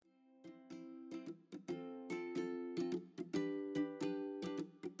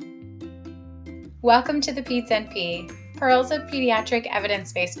Welcome to the Peds NP, Pearls of Pediatric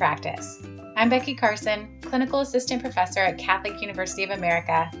Evidence-Based Practice. I'm Becky Carson, Clinical Assistant Professor at Catholic University of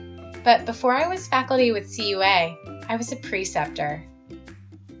America, but before I was faculty with CUA, I was a preceptor.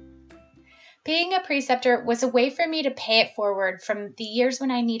 Being a preceptor was a way for me to pay it forward from the years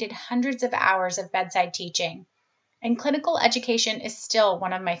when I needed hundreds of hours of bedside teaching, and clinical education is still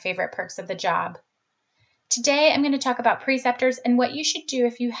one of my favorite perks of the job. Today, I'm going to talk about preceptors and what you should do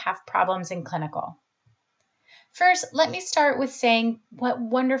if you have problems in clinical. First, let me start with saying what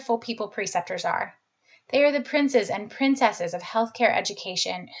wonderful people preceptors are. They are the princes and princesses of healthcare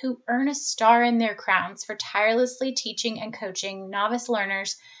education who earn a star in their crowns for tirelessly teaching and coaching novice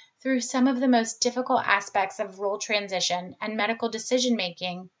learners through some of the most difficult aspects of role transition and medical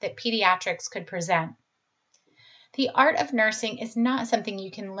decision-making that pediatrics could present. The art of nursing is not something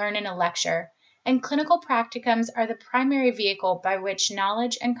you can learn in a lecture, and clinical practicums are the primary vehicle by which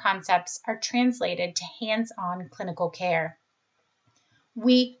knowledge and concepts are translated to hands-on clinical care.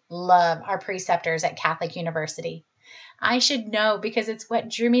 We love our preceptors at Catholic University. I should know because it's what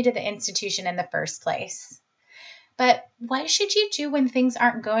drew me to the institution in the first place. But what should you do when things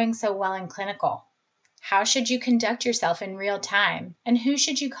aren't going so well in clinical? How should you conduct yourself in real time, and who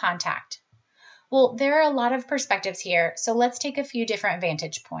should you contact? Well, there are a lot of perspectives here, so let's take a few different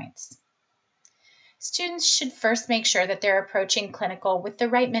vantage points. Students should first make sure that they're approaching clinical with the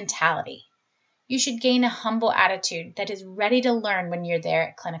right mentality. You should gain a humble attitude that is ready to learn when you're there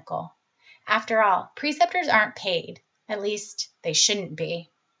at clinical. After all, preceptors aren't paid. At least, they shouldn't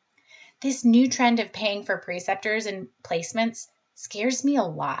be. This new trend of paying for preceptors and placements scares me a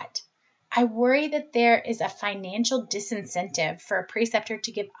lot. I worry that there is a financial disincentive for a preceptor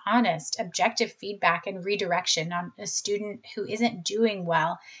to give honest, objective feedback and redirection on a student who isn't doing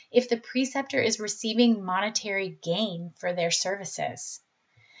well if the preceptor is receiving monetary gain for their services.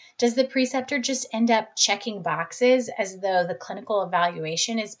 Does the preceptor just end up checking boxes as though the clinical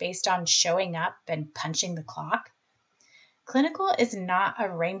evaluation is based on showing up and punching the clock? Clinical is not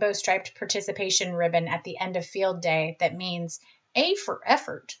a rainbow-striped participation ribbon at the end of field day that means A for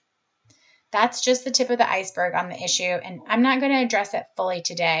effort. That's just the tip of the iceberg on the issue, and I'm not going to address it fully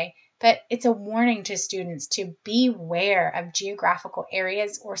today, but it's a warning to students to beware of geographical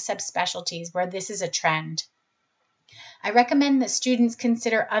areas or subspecialties where this is a trend. I recommend that students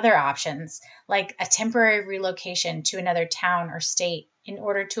consider other options, like a temporary relocation to another town or state, in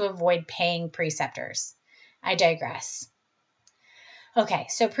order to avoid paying preceptors. I digress. Okay,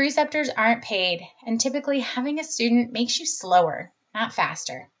 so preceptors aren't paid, and typically having a student makes you slower, not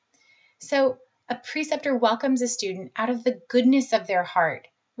faster. So a preceptor welcomes a student out of the goodness of their heart,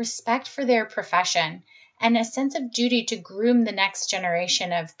 respect for their profession, and a sense of duty to groom the next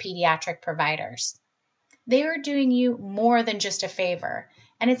generation of pediatric providers. They are doing you more than just a favor,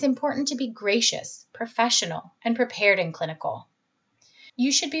 and it's important to be gracious, professional, and prepared in clinical.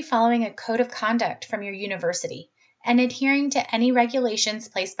 You should be following a code of conduct from your university and adhering to any regulations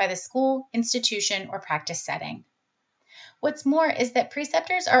placed by the school, institution, or practice setting. What's more is that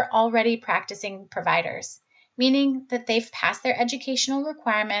preceptors are already practicing providers, meaning that they've passed their educational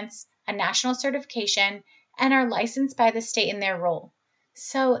requirements, a national certification, and are licensed by the state in their role.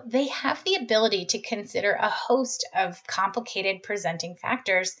 So they have the ability to consider a host of complicated presenting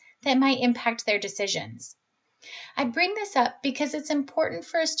factors that might impact their decisions. I bring this up because it's important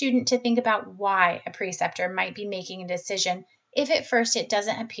for a student to think about why a preceptor might be making a decision if at first it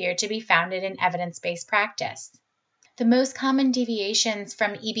doesn't appear to be founded in evidence-based practice. The most common deviations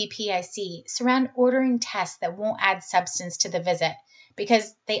from EBP I see surround ordering tests that won't add substance to the visit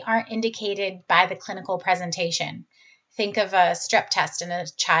because they aren't indicated by the clinical presentation. Think of a strep test in a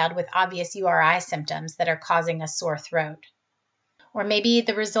child with obvious URI symptoms that are causing a sore throat. Or maybe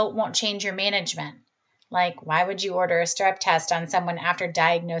the result won't change your management. Like, why would you order a strep test on someone after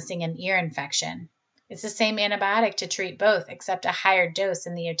diagnosing an ear infection? It's the same antibiotic to treat both, except a higher dose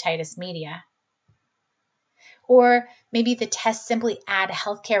in the otitis media. Or maybe the tests simply add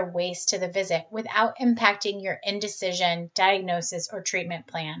healthcare waste to the visit without impacting your indecision, diagnosis, or treatment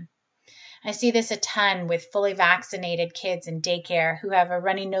plan. I see this a ton with fully vaccinated kids in daycare who have a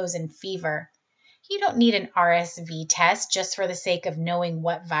runny nose and fever. You don't need an RSV test just for the sake of knowing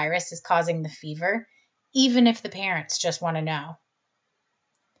what virus is causing the fever, even if the parents just want to know.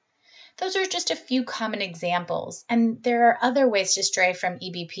 Those are just a few common examples, and there are other ways to stray from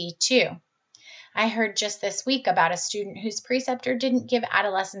EBP too. I heard just this week about a student whose preceptor didn't give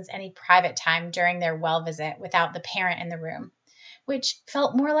adolescents any private time during their well visit without the parent in the room, which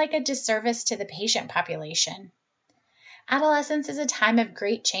felt more like a disservice to the patient population. Adolescence is a time of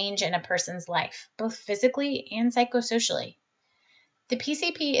great change in a person's life, both physically and psychosocially. The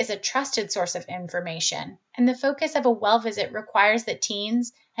PCP is a trusted source of information, and the focus of a well visit requires that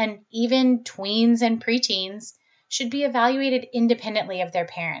teens, and even tweens and preteens, should be evaluated independently of their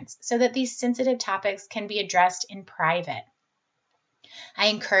parents so that these sensitive topics can be addressed in private. I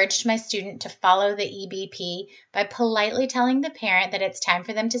encouraged my student to follow the EBP by politely telling the parent that it's time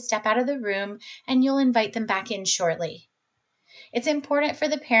for them to step out of the room and you'll invite them back in shortly. It's important for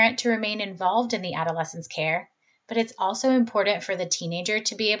the parent to remain involved in the adolescent's care, but it's also important for the teenager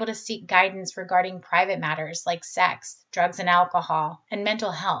to be able to seek guidance regarding private matters like sex, drugs and alcohol, and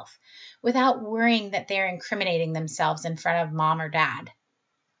mental health without worrying that they're incriminating themselves in front of mom or dad.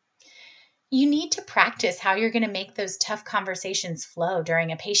 You need to practice how you're going to make those tough conversations flow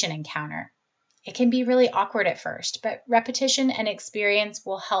during a patient encounter. It can be really awkward at first, but repetition and experience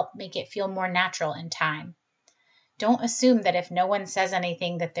will help make it feel more natural in time. Don't assume that if no one says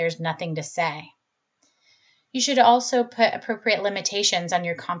anything that there's nothing to say. You should also put appropriate limitations on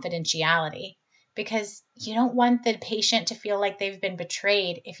your confidentiality because you don't want the patient to feel like they've been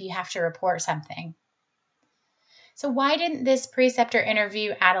betrayed if you have to report something. So why didn't this preceptor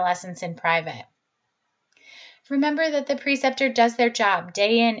interview adolescents in private? Remember that the preceptor does their job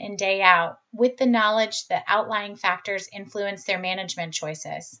day in and day out with the knowledge that outlying factors influence their management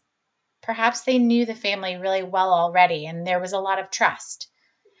choices. Perhaps they knew the family really well already and there was a lot of trust.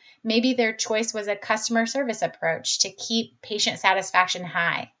 Maybe their choice was a customer service approach to keep patient satisfaction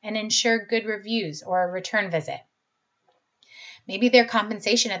high and ensure good reviews or a return visit. Maybe their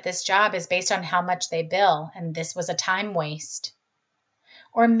compensation at this job is based on how much they bill, and this was a time waste.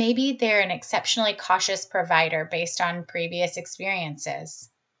 Or maybe they're an exceptionally cautious provider based on previous experiences.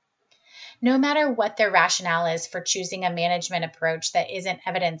 No matter what their rationale is for choosing a management approach that isn't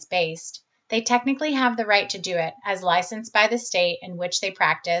evidence-based, they technically have the right to do it as licensed by the state in which they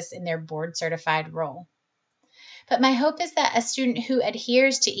practice in their board-certified role. But my hope is that a student who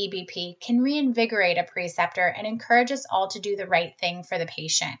adheres to EBP can reinvigorate a preceptor and encourage us all to do the right thing for the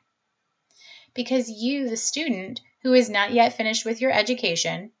patient. Because you, the student, who is not yet finished with your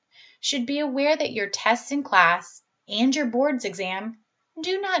education, should be aware that your tests in class and your board's exam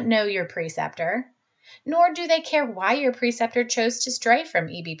do not know your preceptor, nor do they care why your preceptor chose to stray from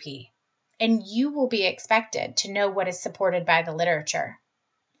EBP, and you will be expected to know what is supported by the literature.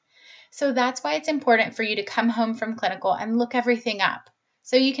 So that's why it's important for you to come home from clinical and look everything up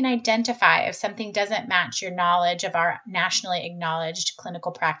so you can identify if something doesn't match your knowledge of our nationally acknowledged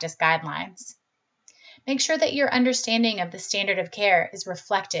clinical practice guidelines. Make sure that your understanding of the standard of care is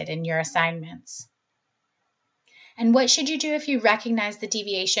reflected in your assignments. And what should you do if you recognize the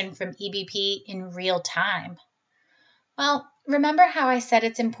deviation from EBP in real time? Well, remember how I said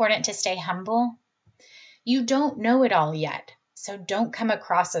it's important to stay humble? You don't know it all yet, so don't come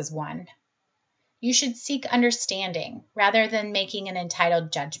across as one. You should seek understanding rather than making an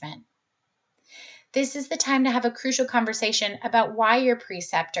entitled judgment. This is the time to have a crucial conversation about why your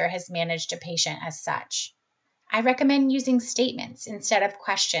preceptor has managed a patient as such. I recommend using statements instead of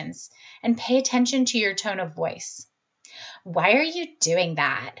questions and pay attention to your tone of voice. Why are you doing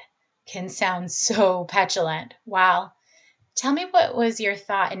that? Can sound so petulant, while tell me what was your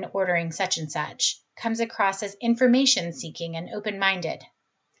thought in ordering such and such comes across as information seeking and open-minded.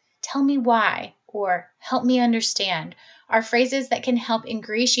 Tell me why, or help me understand, are phrases that can help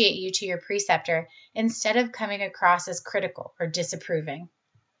ingratiate you to your preceptor instead of coming across as critical or disapproving.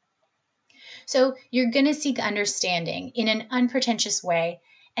 So you're going to seek understanding in an unpretentious way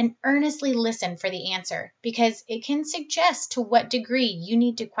and earnestly listen for the answer because it can suggest to what degree you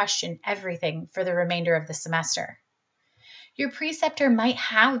need to question everything for the remainder of the semester. Your preceptor might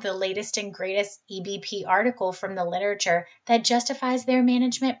have the latest and greatest EBP article from the literature that justifies their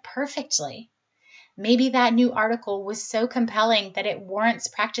management perfectly. Maybe that new article was so compelling that it warrants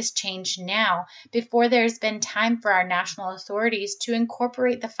practice change now before there's been time for our national authorities to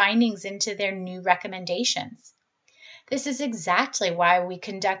incorporate the findings into their new recommendations. This is exactly why we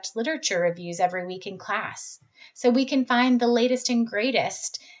conduct literature reviews every week in class, so we can find the latest and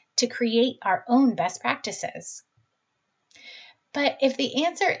greatest to create our own best practices. But if the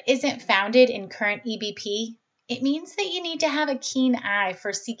answer isn't founded in current EBP, it means that you need to have a keen eye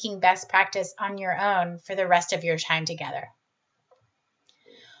for seeking best practice on your own for the rest of your time together.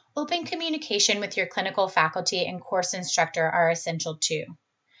 Open communication with your clinical faculty and course instructor are essential too.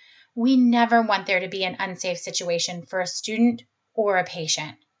 We never want there to be an unsafe situation for a student or a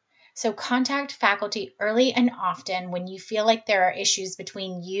patient. So contact faculty early and often when you feel like there are issues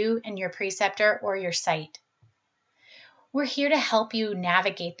between you and your preceptor or your site. We're here to help you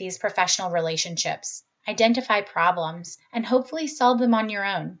navigate these professional relationships, identify problems, and hopefully solve them on your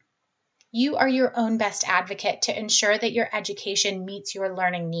own. You are your own best advocate to ensure that your education meets your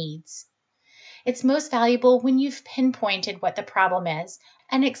learning needs. It's most valuable when you've pinpointed what the problem is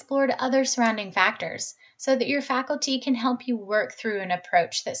and explored other surrounding factors so that your faculty can help you work through an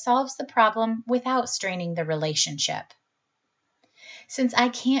approach that solves the problem without straining the relationship. Since I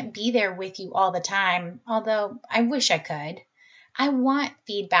can't be there with you all the time, although I wish I could, I want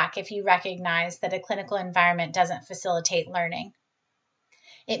feedback if you recognize that a clinical environment doesn't facilitate learning.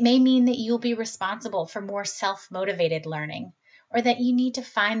 It may mean that you'll be responsible for more self-motivated learning, or that you need to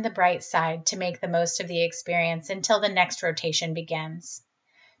find the bright side to make the most of the experience until the next rotation begins.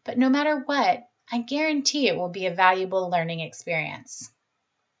 But no matter what, I guarantee it will be a valuable learning experience.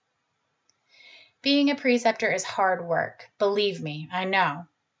 Being a preceptor is hard work. Believe me, I know.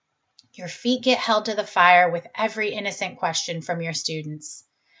 Your feet get held to the fire with every innocent question from your students.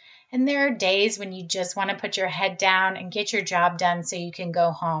 And there are days when you just want to put your head down and get your job done so you can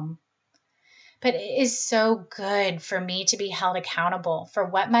go home. But it is so good for me to be held accountable for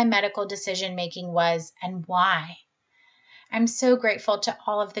what my medical decision-making was and why. I'm so grateful to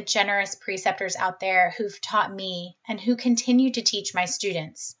all of the generous preceptors out there who've taught me and who continue to teach my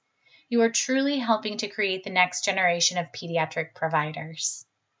students. You are truly helping to create the next generation of pediatric providers.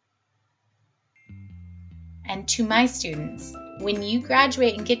 And to my students, when you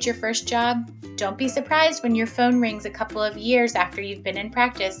graduate and get your first job, don't be surprised when your phone rings a couple of years after you've been in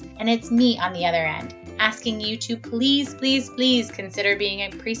practice and it's me on the other end, asking you to please, please, please consider being a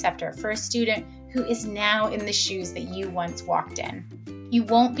preceptor for a student who is now in the shoes that you once walked in. You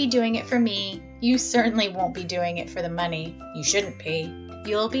won't be doing it for me. You certainly won't be doing it for the money. You shouldn't be.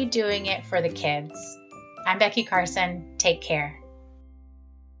 You'll be doing it for the kids. I'm Becky Carson. Take care.